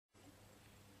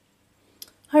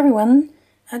Hi everyone,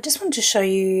 I just wanted to show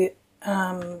you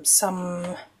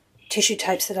some tissue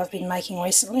tapes that I've been making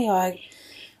recently. I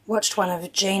watched one of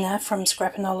Gina from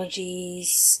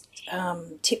Scrapinology's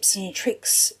tips and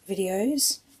tricks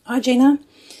videos. Hi Gina.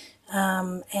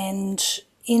 And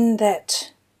in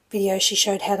that video she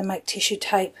showed how to make tissue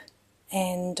tape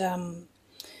and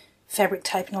fabric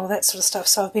tape and all that sort of stuff.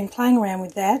 So I've been playing around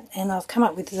with that and I've come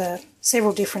up with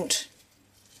several different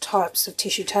types of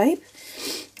tissue tape.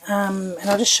 And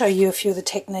I'll just show you a few of the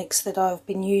techniques that I've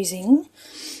been using.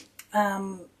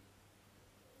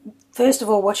 First of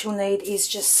all, what you'll need is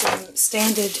just some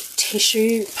standard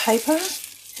tissue paper.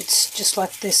 It's just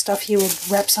like the stuff you would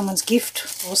wrap someone's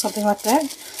gift or something like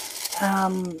that.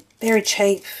 Very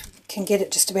cheap, can get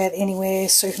it just about anywhere,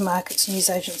 supermarkets,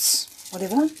 newsagents,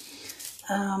 whatever.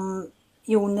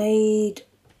 You'll need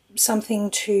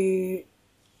something to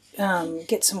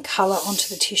get some colour onto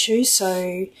the tissue,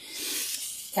 so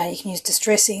you can use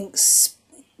distress inks,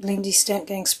 Lindy stamp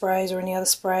gang sprays or any other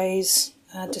sprays,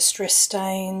 distress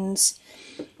stains,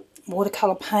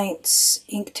 watercolour paints,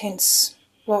 Inktense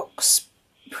blocks,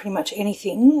 pretty much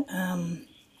anything.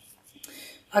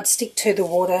 I'd stick to the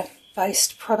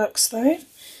water-based products though.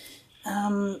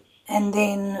 And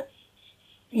then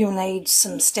you'll need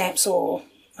some stamps or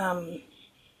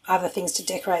other things to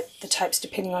decorate the tapes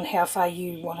depending on how far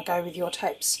you want to go with your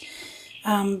tapes.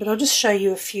 But I'll just show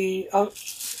you a few.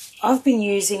 I've been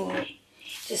using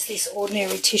just this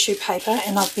ordinary tissue paper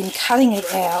and I've been cutting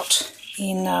it out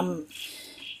in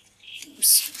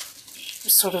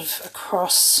sort of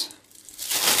across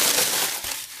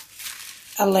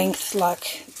a length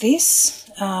like this,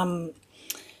 and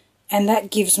that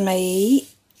gives me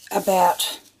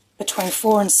about between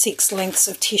 4 and 6 lengths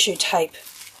of tissue tape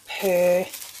per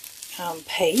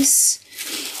piece.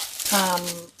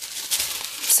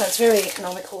 So it's very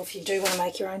economical if you do want to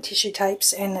make your own tissue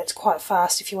tapes, and it's quite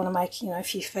fast if you want to make, a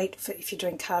few feet if you're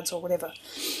doing cards or whatever.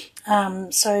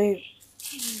 So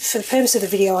for the purpose of the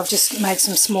video, I've just made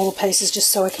some smaller pieces just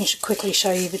so I can quickly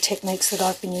show you the techniques that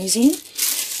I've been using.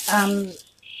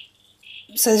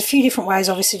 So there's a few different ways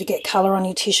obviously to get colour on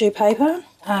your tissue paper.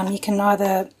 You can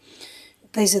either,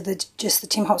 these are just the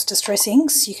Tim Holtz distress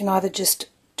inks, you can either just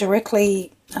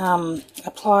directly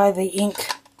apply the ink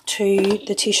to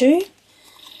the tissue,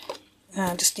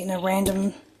 just in a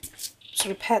random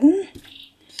sort of pattern,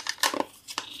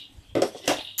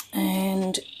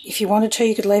 and if you wanted to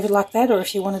you could leave it like that, or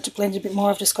if you wanted to blend a bit more,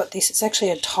 I've just got this, it's actually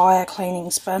a tire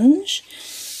cleaning sponge,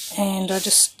 and I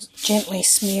just gently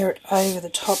smear it over the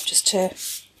top just to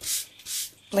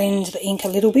blend the ink a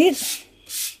little bit.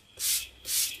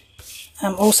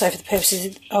 Also for the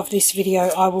purposes of this video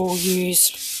I will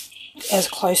use as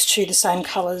close to the same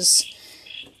colours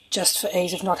just for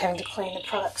ease of not having to clean the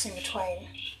products in between.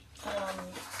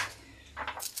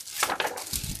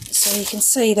 So you can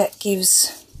see that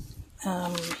gives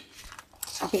a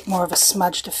bit more of a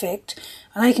smudged effect.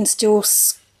 I know you can still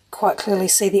quite clearly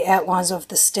see the outlines of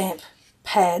the stamp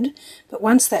pad, but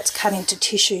once that's cut into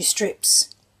tissue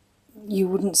strips you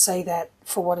wouldn't see that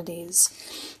for what it is.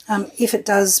 If it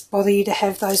does bother you to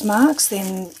have those marks,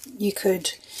 then you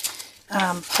could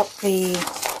pop the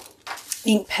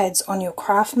ink pads on your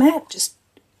craft mat, just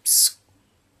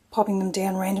popping them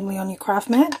down randomly on your craft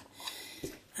mat.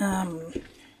 I'll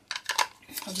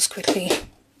just quickly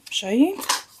show you.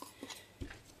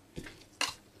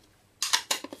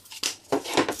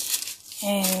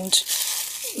 And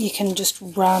you can just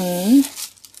run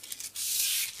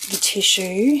the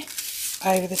tissue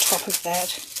over the top of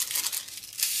that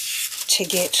to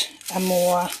get a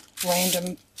more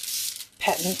random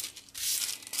pattern.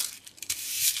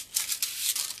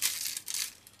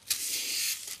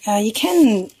 You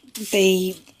can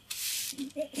be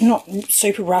not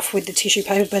super rough with the tissue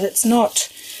paper, but it's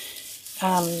not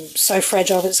so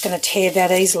fragile that it's going to tear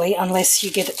that easily unless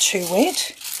you get it too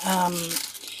wet.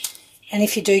 And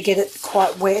if you do get it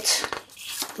quite wet,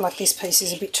 like this piece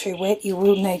is a bit too wet, you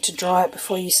will need to dry it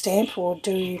before you stamp or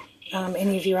do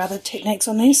any of your other techniques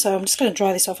on there. So I'm just going to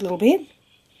dry this off a little bit.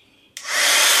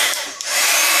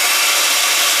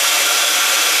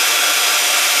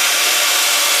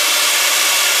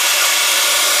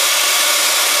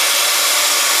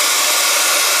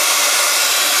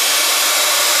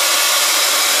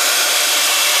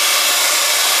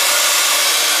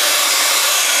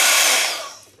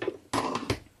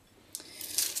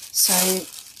 So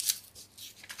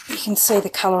you can see the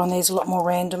colour on there is a lot more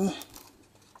random.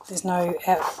 There's no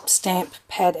stamp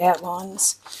pad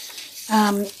outlines.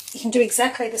 You can do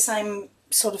exactly the same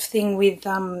sort of thing with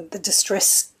the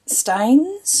distress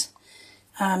stains.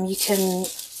 You can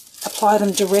apply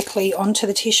them directly onto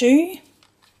the tissue.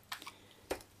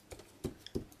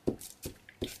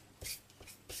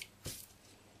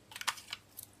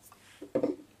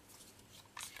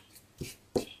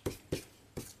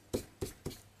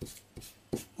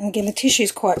 again, the tissue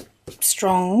is quite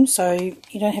strong, so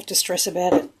you don't have to stress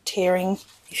about it tearing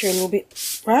if you're a little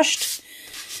bit rushed.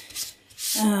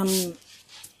 You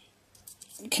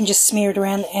can just smear it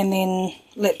around and then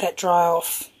let that dry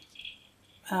off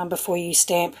before you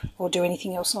stamp or do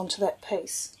anything else onto that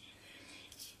piece.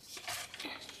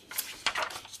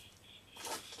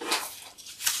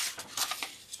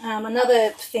 Another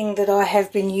thing that I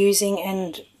have been using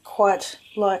and quite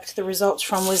liked the results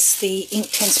from was the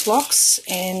Inktense blocks,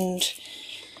 and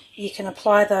you can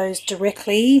apply those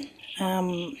directly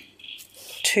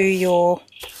to your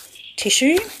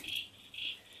tissue.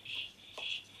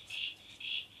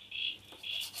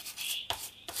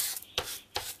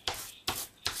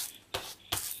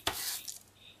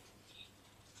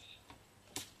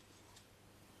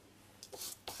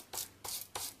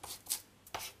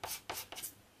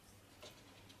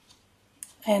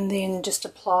 And then just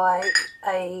apply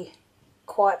a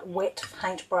quite wet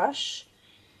paintbrush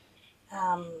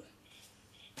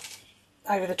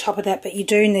over the top of that, but you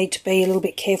do need to be a little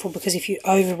bit careful because if you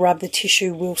over rub, the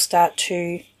tissue will start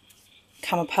to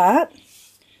come apart.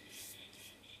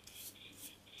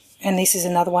 And this is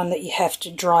another one that you have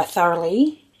to dry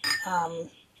thoroughly,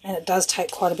 and it does take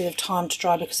quite a bit of time to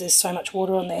dry because there's so much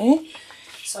water on there.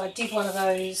 So I did one of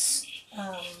those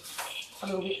a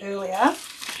little bit earlier.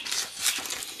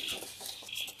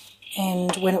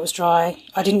 And when it was dry,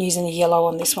 I didn't use any yellow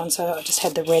on this one, so I just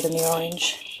had the red and the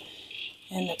orange,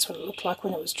 and that's what it looked like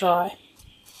when it was dry.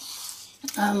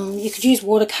 You could use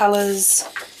watercolours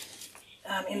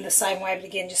in the same way, but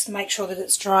again, just make sure that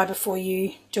it's dry before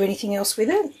you do anything else with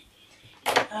it.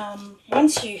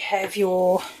 Once you have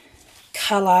your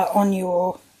colour on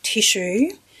your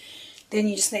tissue, then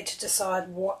you just need to decide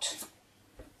what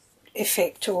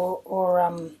effect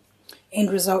or end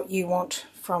result you want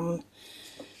from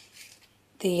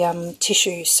the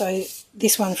tissue. So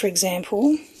this one, for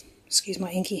example, excuse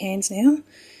my inky hands now,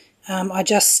 I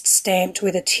just stamped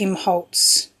with a Tim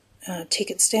Holtz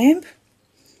ticket stamp,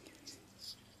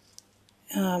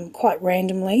 quite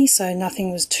randomly, so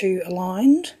nothing was too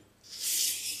aligned,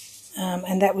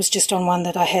 and that was just on one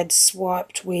that I had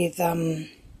swiped with the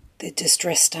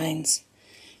distress stains.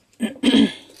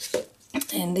 And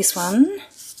this one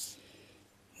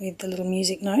with the little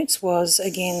music notes was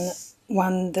again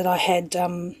one that I had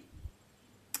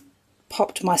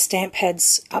popped my stamp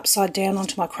pads upside down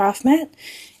onto my craft mat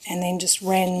and then just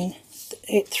ran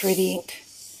it through the ink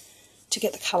to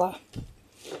get the colour.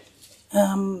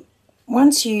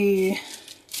 Once you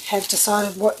have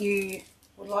decided what you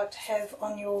would like to have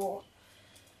on your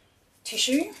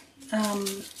tissue,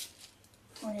 on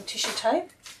your tissue tape,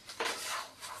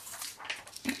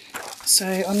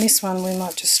 so on this one we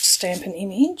might just stamp an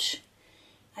image.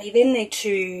 You then need to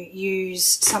use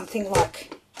something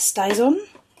like StazOn.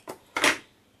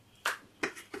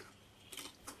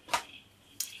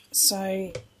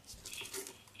 So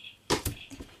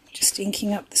just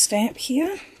inking up the stamp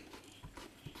here.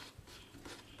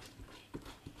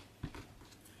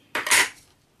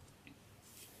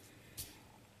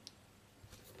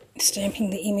 Stamping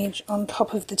the image on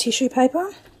top of the tissue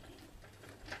paper.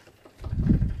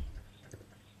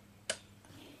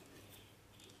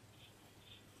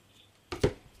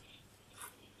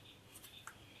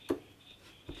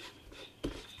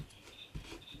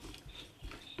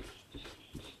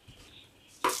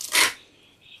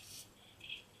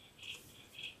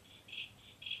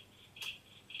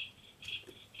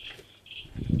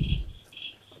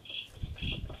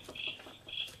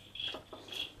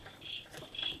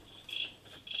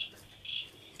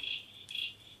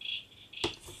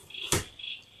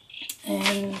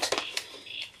 And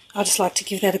I just like to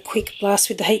give that a quick blast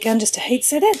with the heat gun just to heat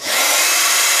set it.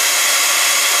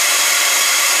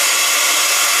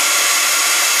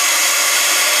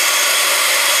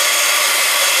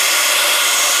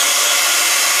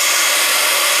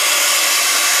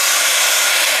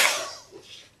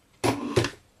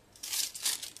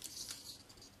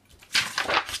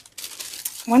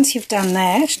 Once you've done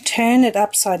that, turn it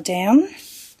upside down,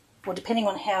 or depending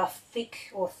on how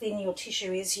thick or thin your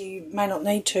tissue is, you may not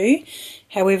need to.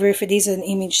 However, if it is an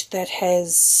image that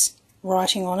has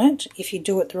writing on it, if you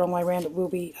do it the wrong way around, it will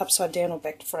be upside down or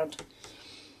back to front.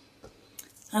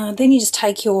 Then you just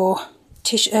take your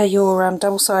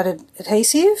double-sided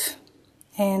adhesive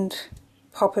and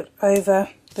pop it over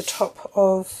the top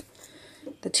of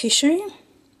the tissue.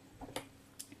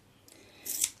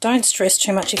 Don't stress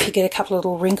too much if you get a couple of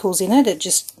little wrinkles in it, it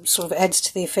just sort of adds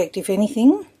to the effect if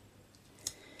anything.